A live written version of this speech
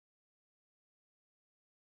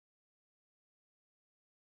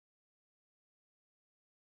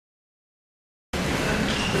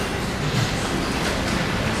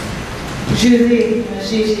Julie,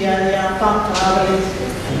 Gigi, Alia, Ponca,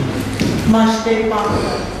 Mashte,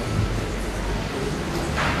 Ponca,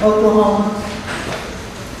 Oklahoma.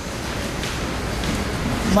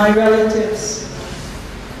 My relatives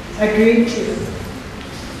agreed to.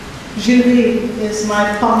 Julie is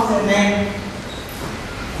my Ponca name.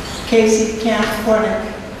 Casey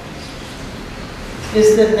Camp-Horinek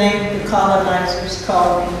is the name the colonizers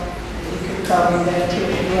called me. You could call me that too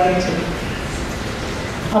if you like to.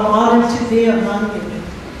 I'm honored to be among you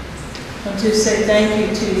and to say thank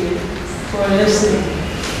you to you for listening.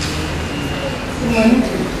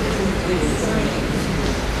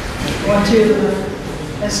 I want to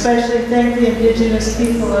especially thank the indigenous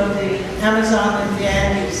people of the Amazon and the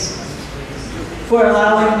Andes for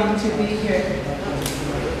allowing me to be here.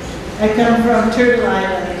 I come from Turtle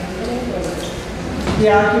Island. The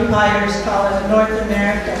occupiers call it North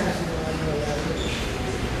America.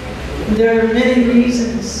 There are many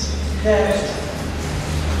reasons that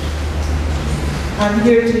I'm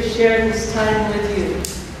here to share this time with you,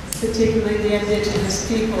 particularly the indigenous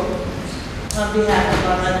people, on behalf of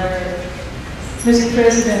our Mother Earth. Mr.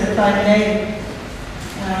 President, if I may,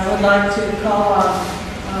 I would like to call on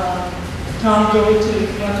Tom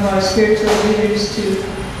Goldtooth, one of our spiritual leaders, to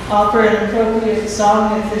offer an appropriate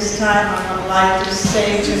song at this time. I'm going to light this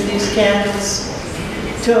sage and these candles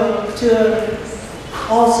to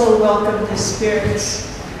also welcome the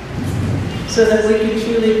spirits so that we can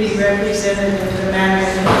truly be represented in the manner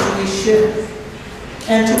in which we should,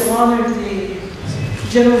 and to honor the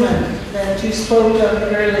gentleman that you spoke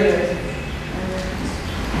of earlier.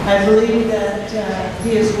 I believe that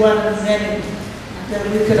he is one of many that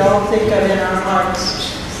we could all think of in our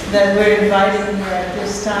hearts that we're inviting here at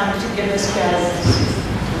this time to give us guidance.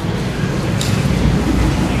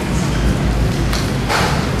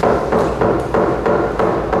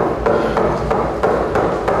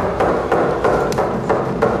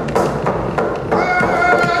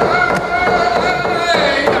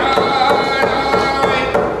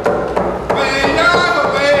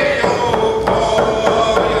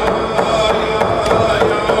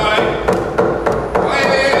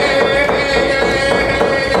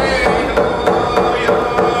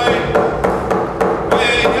 Hey!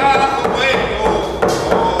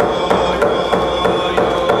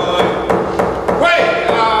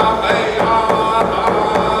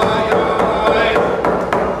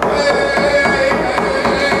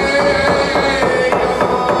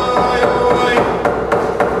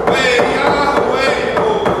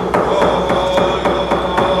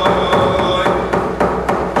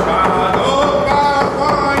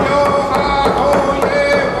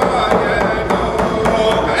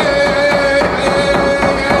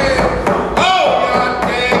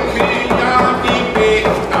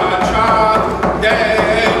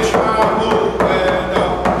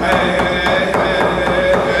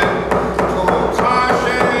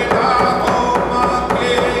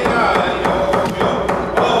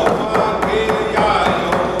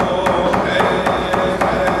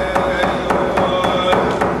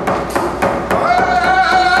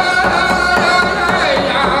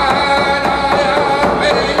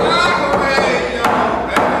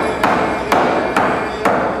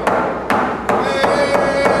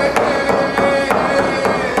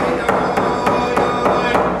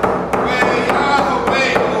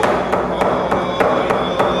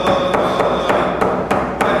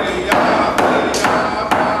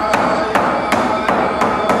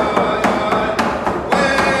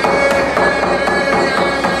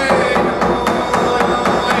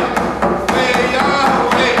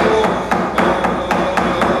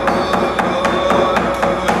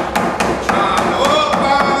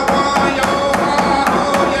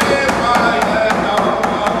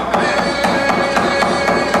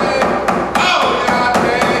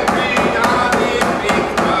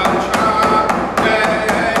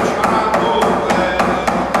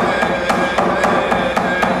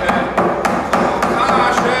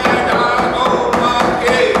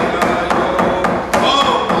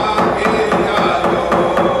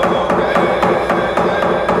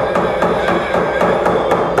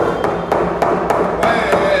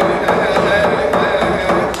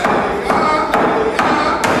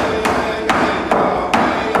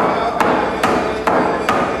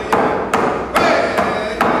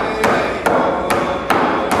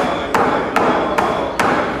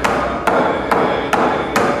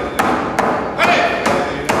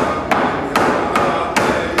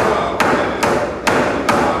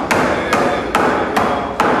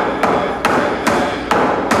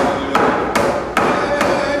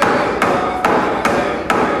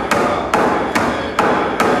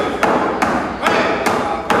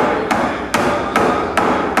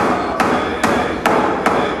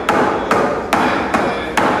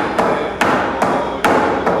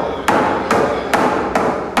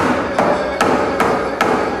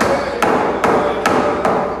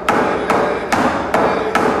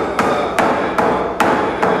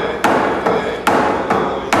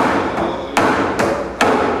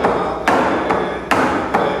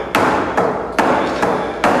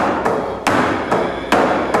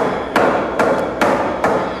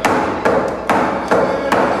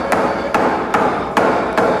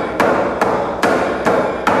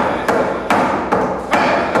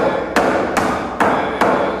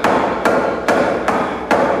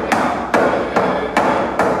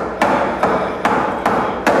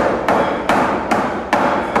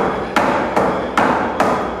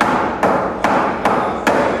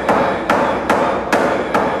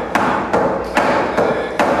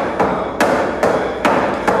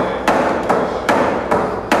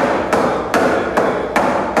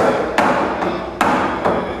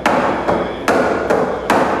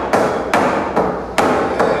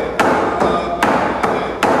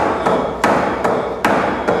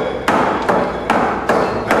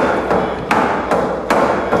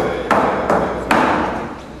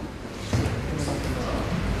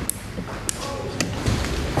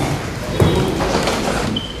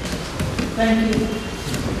 Thank you.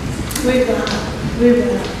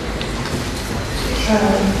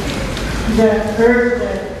 The herb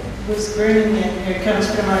that was burning in here comes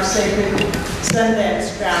from our sacred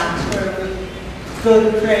Sundance grounds where we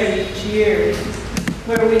go to pray each year.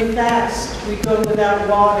 Where we fast, we go without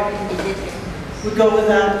water, we go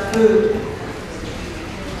without food,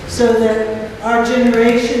 so that our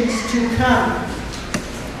generations to come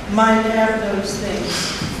might have those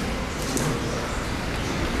things.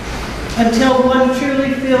 Until one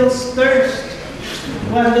truly feels thirst,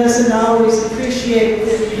 one doesn't always appreciate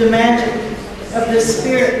the magic of the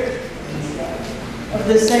spirit of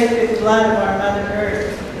the sacred blood of our Mother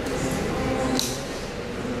Earth,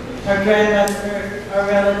 our grandmother Earth, our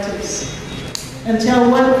relatives.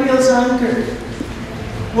 Until one feels hunger,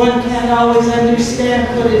 one can't always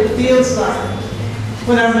understand what it feels like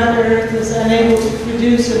when our Mother Earth is unable to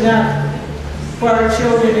produce enough for our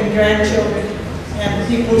children and grandchildren and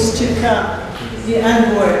peoples to come, the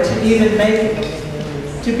unborn, to even make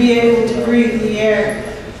it, to be able to breathe the air,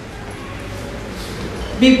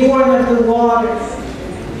 be born of the water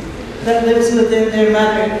that lives within their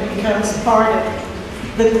mother and becomes part of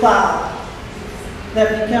the cloud,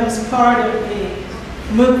 that becomes part of the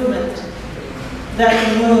movement that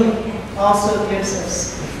the moon also gives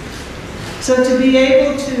us. So to be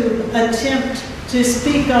able to attempt to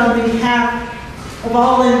speak on behalf of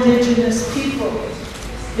all Indigenous people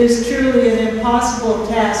is truly an impossible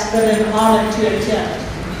task, but an honor to attempt.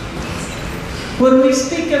 When we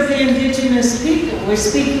speak of the Indigenous people, we're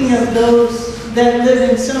speaking of those that live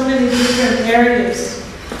in so many different areas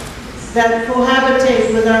that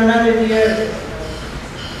cohabitate with our Mother the Earth.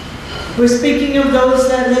 We're speaking of those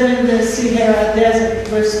that live in the Sahara Desert.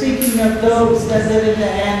 We're speaking of those that live in the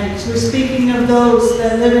Andes. We're speaking of those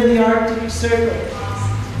that live in the Arctic Circle.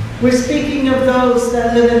 We're speaking of those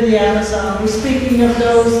that live in the Amazon. We're speaking of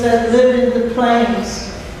those that live in the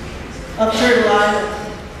plains of Turtle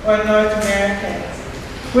Island or North America.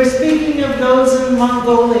 We're speaking of those in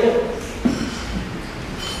Mongolia.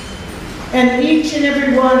 And each and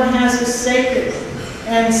every one has a sacred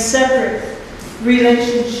and separate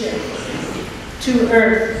relationship to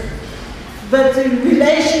Earth. But the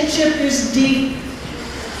relationship is deep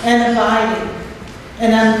and abiding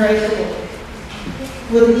and unbreakable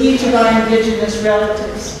with each of our Indigenous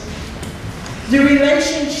relatives. The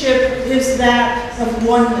relationship is that of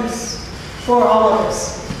oneness for all of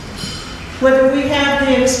us. Whether we have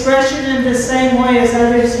the expression in the same way as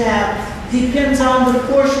others have depends on the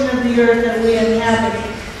portion of the earth that we inhabit,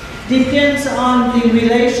 depends on the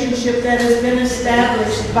relationship that has been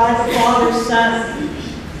established by the Father, Son,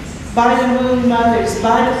 by the Moon Mothers,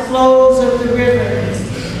 by the flows of the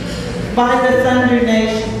river, by the Thunder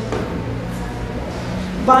Nation,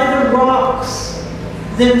 by the rocks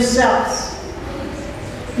themselves.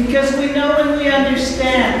 Because we know and we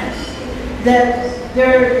understand that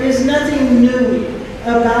there is nothing new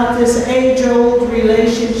about this age-old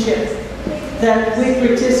relationship that we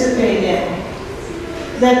participate in.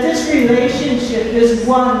 That this relationship is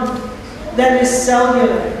one that is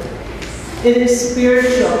cellular, it is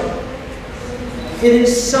spiritual, it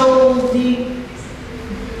is soul deep,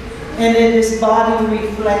 and it is body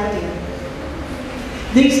reflecting.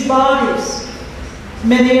 These bodies,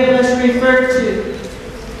 many of us refer to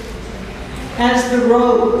as the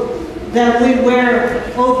robe that we wear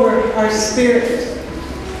over our spirit.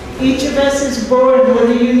 Each of us is born with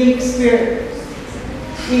a unique spirit.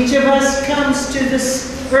 Each of us comes to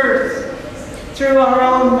this earth through our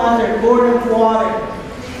own mother, born of water,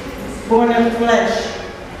 born of flesh.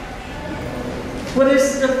 What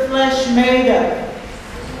is the flesh made of?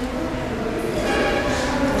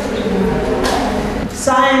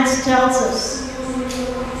 Science tells us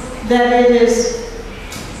that it is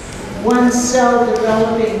one cell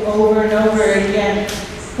developing over and over again.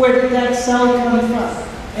 Where did that cell come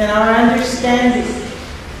from? In our understanding,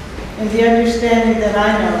 in the understanding that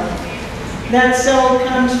I know, that cell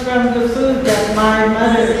comes from the food that my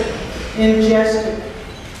mother ingested.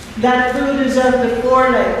 That food is of the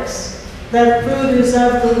forelegs. That food is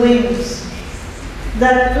of the wings.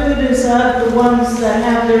 That food is of the ones that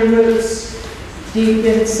have their roots deep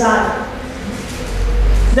inside.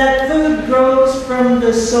 That food grows from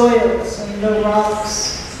the soils and the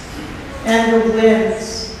rocks and the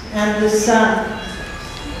winds and the sun.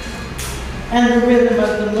 And the rhythm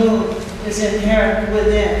of the moon is inherent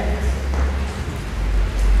within.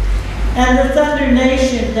 And the Thunder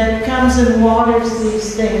Nation that comes and waters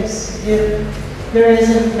these things, if there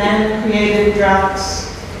isn't man-created droughts,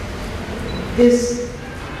 is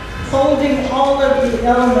holding all of the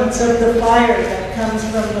elements of the fire that comes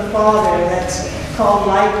from the Father, that's called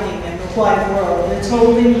lightning, and the white world. It's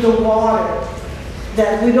holding the water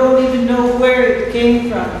that we don't even know where it came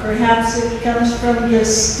from. Perhaps it comes from the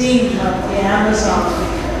steam of the Amazon.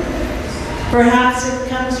 Perhaps it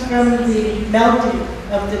comes from the melting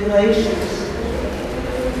of the glaciers.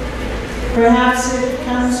 Perhaps it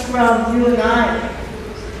comes from you and I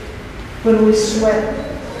when we sweat.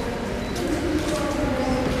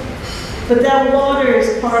 But that water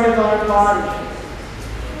is part of our body,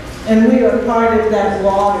 and we are part of that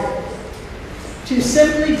water. To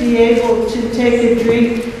simply be able to take a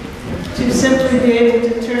drink, to simply be able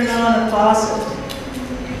to turn on a faucet,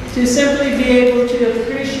 to simply be able to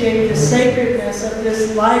appreciate the sacredness of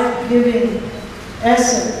this life-giving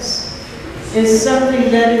essence is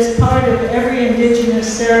something that is part of every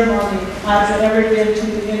Indigenous ceremony I've ever been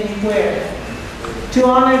to anywhere. To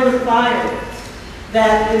honor the fire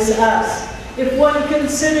that is us. If one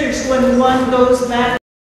considers when one goes back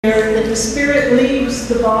there that the spirit leaves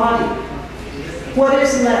the body, what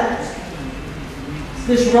is left?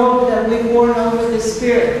 This robe that we've worn over the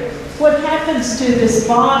spirit. What happens to this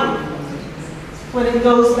body when it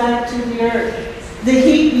goes back to the earth? The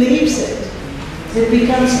heat leaves it. It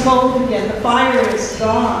becomes cold again. The fire is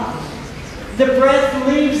gone. The breath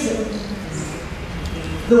leaves it.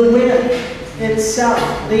 The wind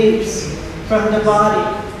itself leaves from the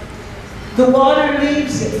body. The water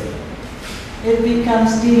leaves it. It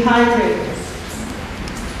becomes dehydrated.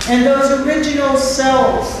 And those original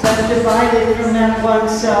cells that divided from that one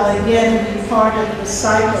cell again be part of the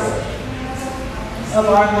cycle of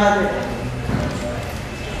our mother,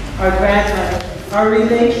 our grandmother, our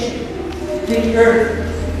relation, the earth.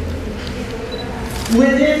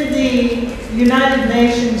 Within the United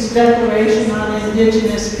Nations Declaration on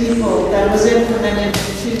Indigenous People that was implemented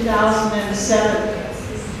in 2007,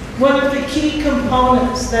 one of the key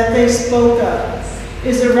components that they spoke of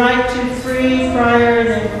is a right to free, prior,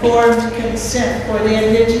 and informed consent for the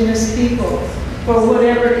Indigenous people for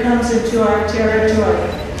whatever comes into our territory.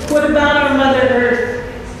 What about our Mother Earth?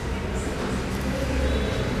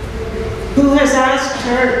 Who has asked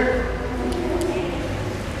her?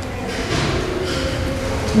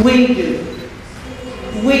 We do.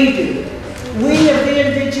 We do. We of the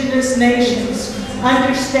Indigenous nations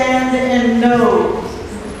understand and know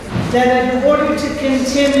that in order to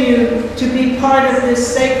continue to be part of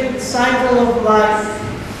this sacred cycle of life,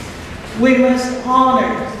 we must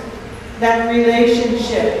honor that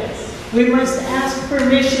relationship. We must ask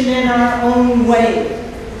permission in our own way,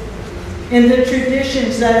 in the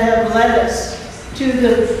traditions that have led us to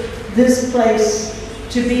this place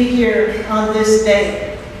to be here on this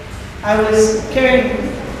day. I was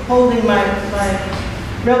holding my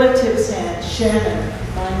relative's hand, Shannon,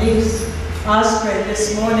 my niece, Osprey,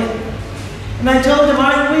 this morning. And I told him,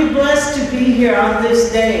 aren't we blessed to be here on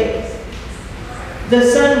this day? The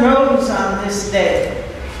sun rose on this day.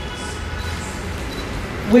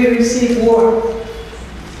 We received warmth.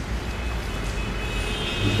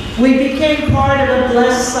 We became part of a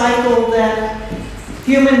blessed cycle that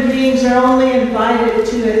human beings are only invited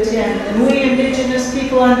to attend. And we Indigenous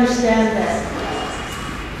people understand that.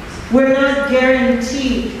 We're not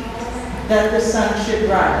guaranteed that the sun should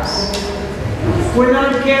rise. We're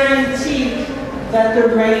not guaranteed that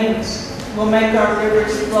the rains will make our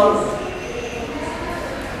rivers flow.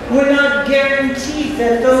 We're not guaranteed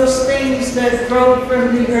that those things that grow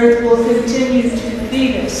from the earth will continue to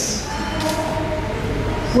feed us.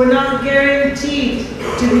 We're not guaranteed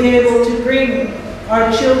to be able to bring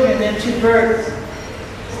our children into birth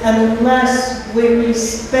unless we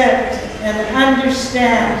respect and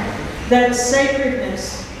understand that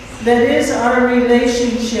sacredness that is our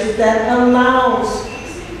relationship that allows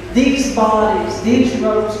these bodies, these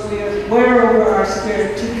robes we wear over our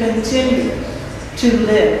spirit to continue to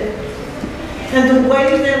live. And the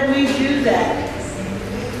way that we do that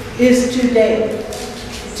is today.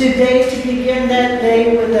 Today, to begin that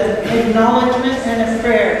day with an acknowledgement and a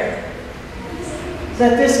prayer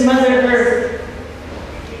that this Mother Earth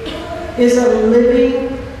is a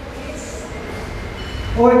living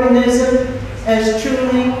organism as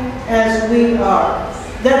truly as we are.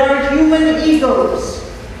 That our human egos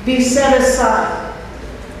be set aside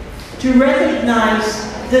to recognize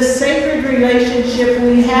the sacred relationship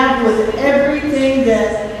we have with everything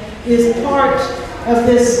that is part of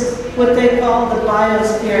this, what they call the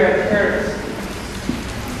biosphere of Earth.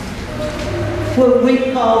 What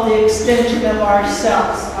we call the extension of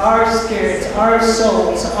ourselves, our spirits, our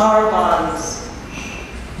souls, our bodies.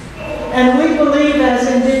 And we believe as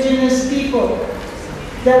Indigenous people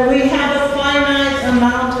that we have a finite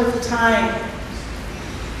amount of time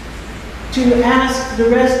to ask the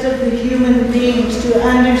rest of the human beings to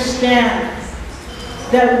understand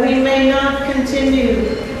that we may not continue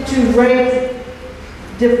to rape,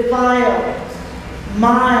 defile,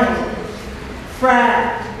 mine,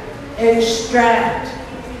 frack, extract,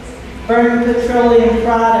 burn petroleum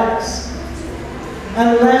products,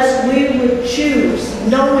 unless we would choose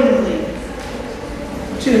knowingly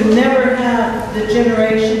to never have the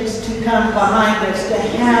generations to come behind us to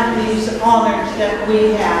have these honors that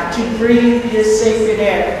we have, to breathe this sacred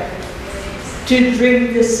air, to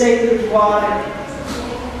drink this sacred water,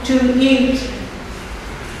 to eat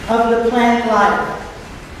of the plant life,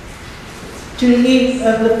 to eat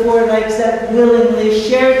of the four legs that willingly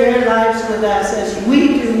share their lives with us as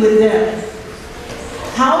we do with them.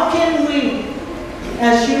 How can we,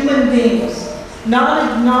 as human beings,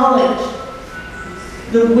 not acknowledge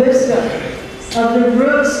the wisdom of the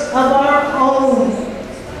roots of our own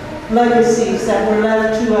legacies that were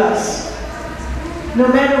left to us? No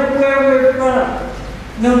matter where we're from,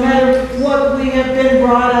 no matter what we have been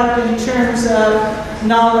brought up in terms of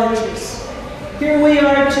knowledges. Here we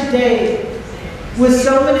are today with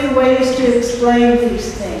so many ways to explain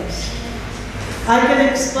these things. I can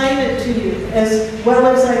explain it to you as well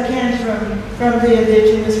as I can from the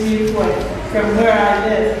Indigenous viewpoint, from where I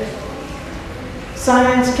live.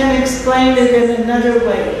 Science can explain it in another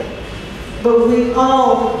way, but we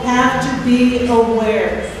all have to be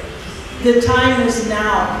aware. The time is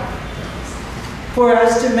now for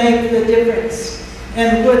us to make the difference,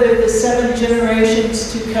 and whether the 7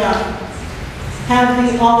 generations to come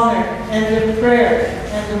have the honor and the prayer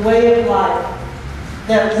and the way of life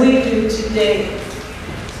that we do today.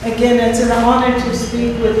 Again, it's an honor to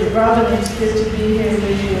speak with you. Robin, it's good to be here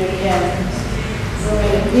with you again.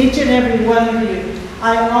 Each and every one of you,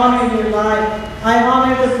 I honor your life. I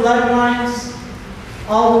honor the bloodlines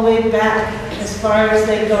all the way back as far as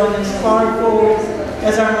they go and as far forward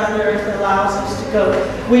as our Mother Earth allows us to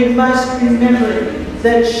go. We must remember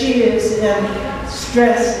that she is in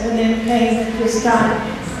stress and in pain at this time.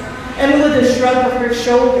 And with a shrug of her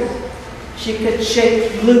shoulder, she could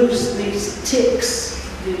shake loose these ticks,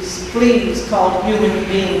 these fleas called human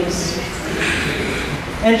beings.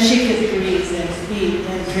 And she could breathe and eat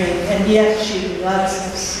and drink, and yet she loves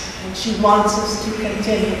us, and she wants us to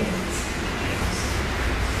continue.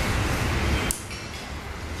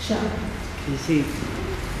 Sean. Sí.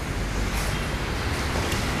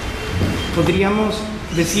 Podríamos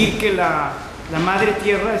decir que la Madre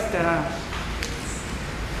Tierra está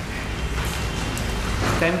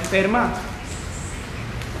enferma.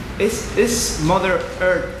 Is Mother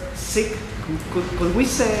Earth sick? Could we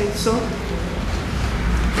say so?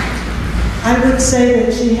 I would say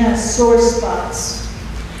that she has sore spots.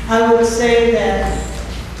 I would say that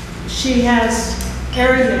she has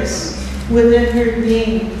areas within her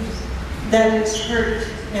being that is hurt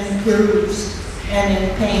and bruised and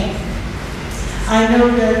in pain. I know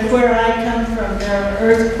that where I come from, there are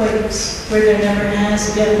earthquakes where there never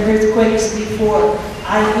has been earthquakes before.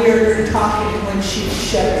 I hear her talking when she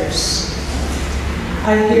shudders.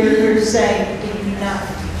 I hear her saying,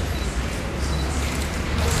 enough.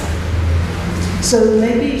 So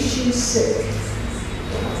maybe she's sick,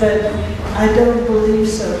 but I don't believe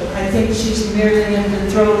so. I think she's merely in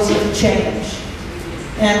the throes of change,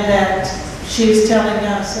 and that she's telling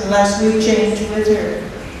us, unless we change with her,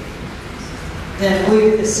 then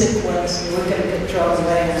we're the sick ones and we're going to get thrown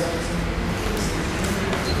away.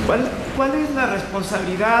 ¿Cuál es la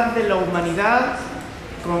responsabilidad de la humanidad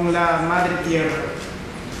con la Madre Tierra?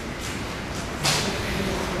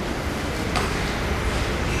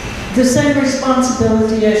 The same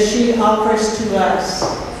responsibility as she offers to us.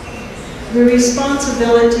 The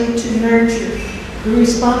responsibility to nurture, the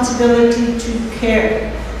responsibility to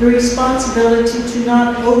care, the responsibility to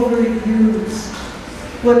not overuse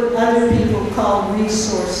what other people call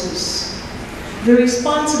resources. The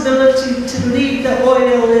responsibility to leave the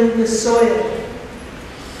oil in the soil,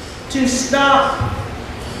 to stop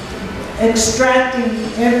extracting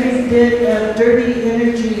every bit of dirty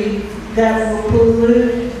energy that will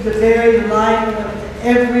pollute the very life of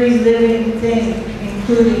every living thing,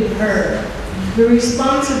 including her. The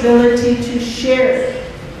responsibility to share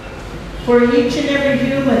for each and every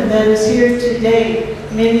human that is here today.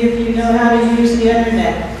 Many of you know how to use the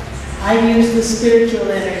internet. I use the spiritual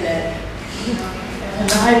internet.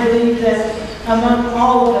 And I believe that among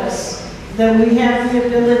all of us, that we have the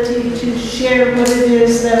ability to share what it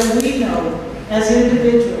is that we know as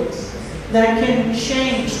individuals that can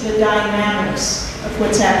change the dynamics of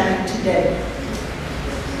what's happening today.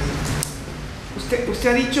 Usted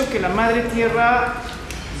ha dicho que la Madre Tierra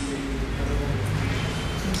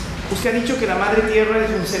es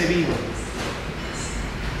un ser vivo.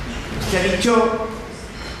 Usted ha dicho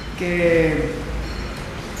que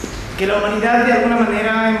que la humanidad de alguna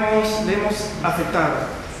manera le hemos afectado.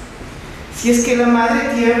 Si es que la madre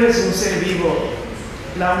tierra es un ser vivo,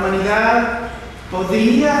 la humanidad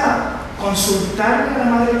podría consultarle a la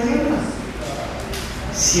madre tierra.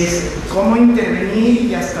 Si es cómo intervenir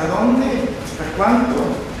y hasta dónde, hasta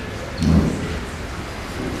cuánto.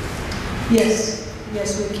 Yes,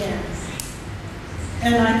 yes we can.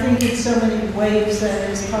 And I think in so many ways that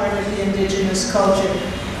is part of the indigenous culture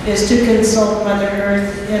is to consult Mother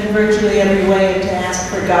Earth in virtually every way and to ask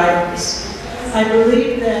for guidance. I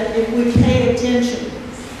believe that if we pay attention,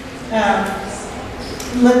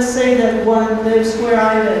 let's say that one lives where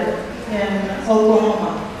I live in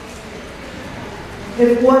Oklahoma.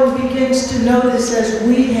 If one begins to notice, as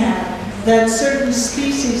we have, that certain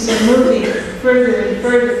species are moving further and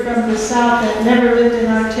further from the south that never lived in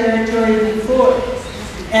our territory before,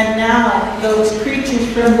 and now those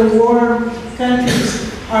creatures from the warm countries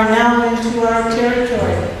are now into our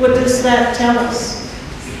territory, what does that tell us?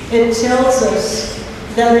 It tells us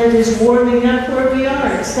that it is warming up where we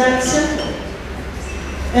are. It's that simple.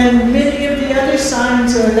 And many of the other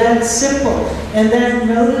signs are that simple and that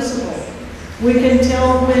noticeable. We can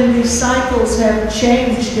tell when the cycles have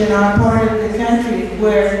changed in our part of the country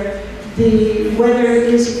where the weather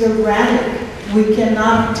is erratic. We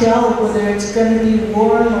cannot tell whether it's going to be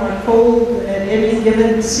warm or cold at any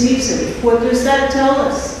given season. What does that tell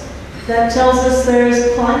us? That tells us there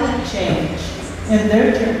is climate change in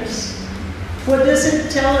their terms. What does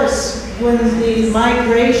it tell us when the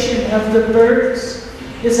migration of the birds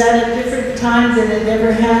is at a different time than it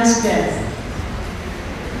ever has been?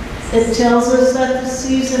 It tells us that the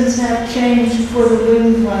seasons have changed for the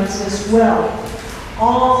winged ones as well.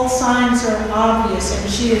 All signs are obvious, and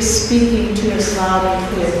she is speaking to us loud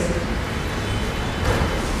and clear.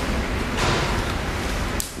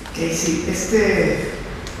 Casey,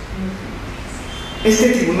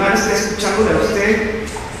 este tribunal está escuchándole a usted.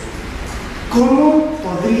 ¿Cómo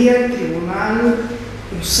podría el tribunal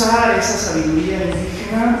usar esa sabiduría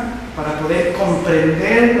indígena para poder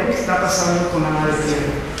comprender lo que está pasando con la madre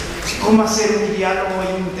tierra? ¿Cómo hacer un diálogo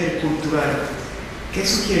intercultural? ¿Qué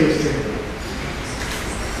sugiere usted?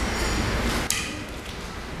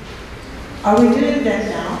 Are we doing that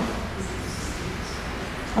now?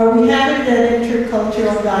 Are we having that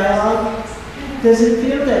intercultural dialogue? Does it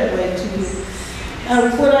feel that way to you?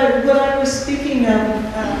 What I was speaking of,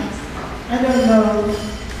 I don't know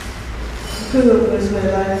who it was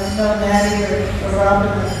with. I don't know Maddie or Robin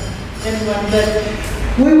or anyone, but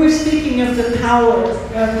we were speaking of the power of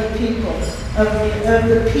the people, of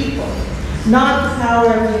the people, not the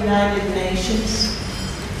power of the United Nations,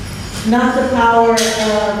 not the power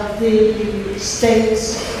of the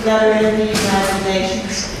states that are in the United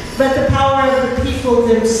Nations, but the power of the people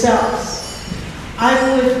themselves. I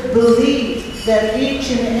would believe that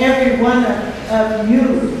each and every one of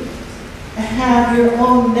you have your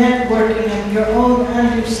own networking and your own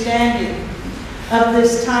understanding of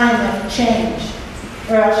this time of change,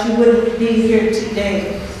 or else you wouldn't be here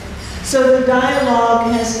today. So the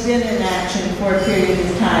dialogue has been in action for a period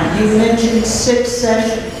of time. You mentioned 6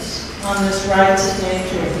 sessions on this rights of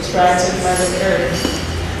nature, this rights of Mother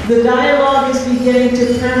Earth. The dialogue is beginning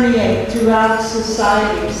to permeate throughout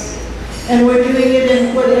societies, and we're doing it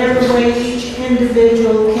in whatever way each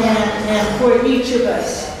individual can, and for each of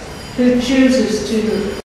us who chooses to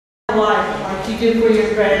live life like you do for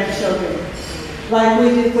your grandchildren, like we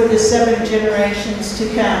do for the 7 generations to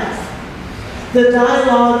come. The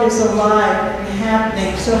dialogue is alive and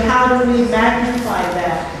happening, so how do we magnify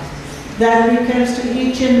that? That becomes to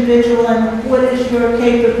each individual, and what is your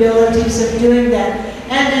capabilities of doing that?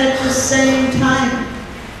 And at the same time,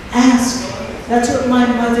 ask. That's what my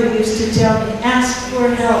mother used to tell me, ask for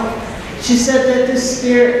help. She said that the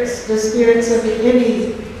spirits of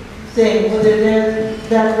anything, whether they're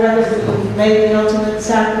that brother who made the ultimate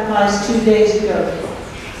sacrifice 2 days ago,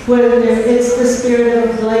 whether it's the spirit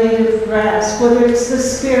of a blade of grass, whether it's the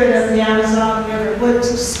spirit of the Amazon River, whether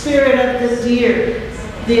it's the spirit of the deer,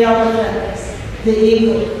 the elephant, the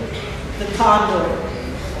eagle, the condor,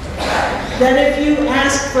 that if you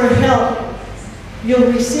ask for help,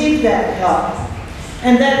 you'll receive that help.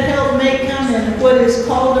 And that help may come in what is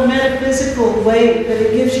called a metaphysical way, but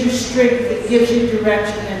it gives you strength, it gives you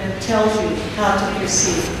direction, and it tells you how to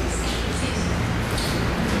proceed.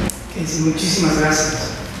 Muchísimas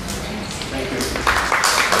gracias.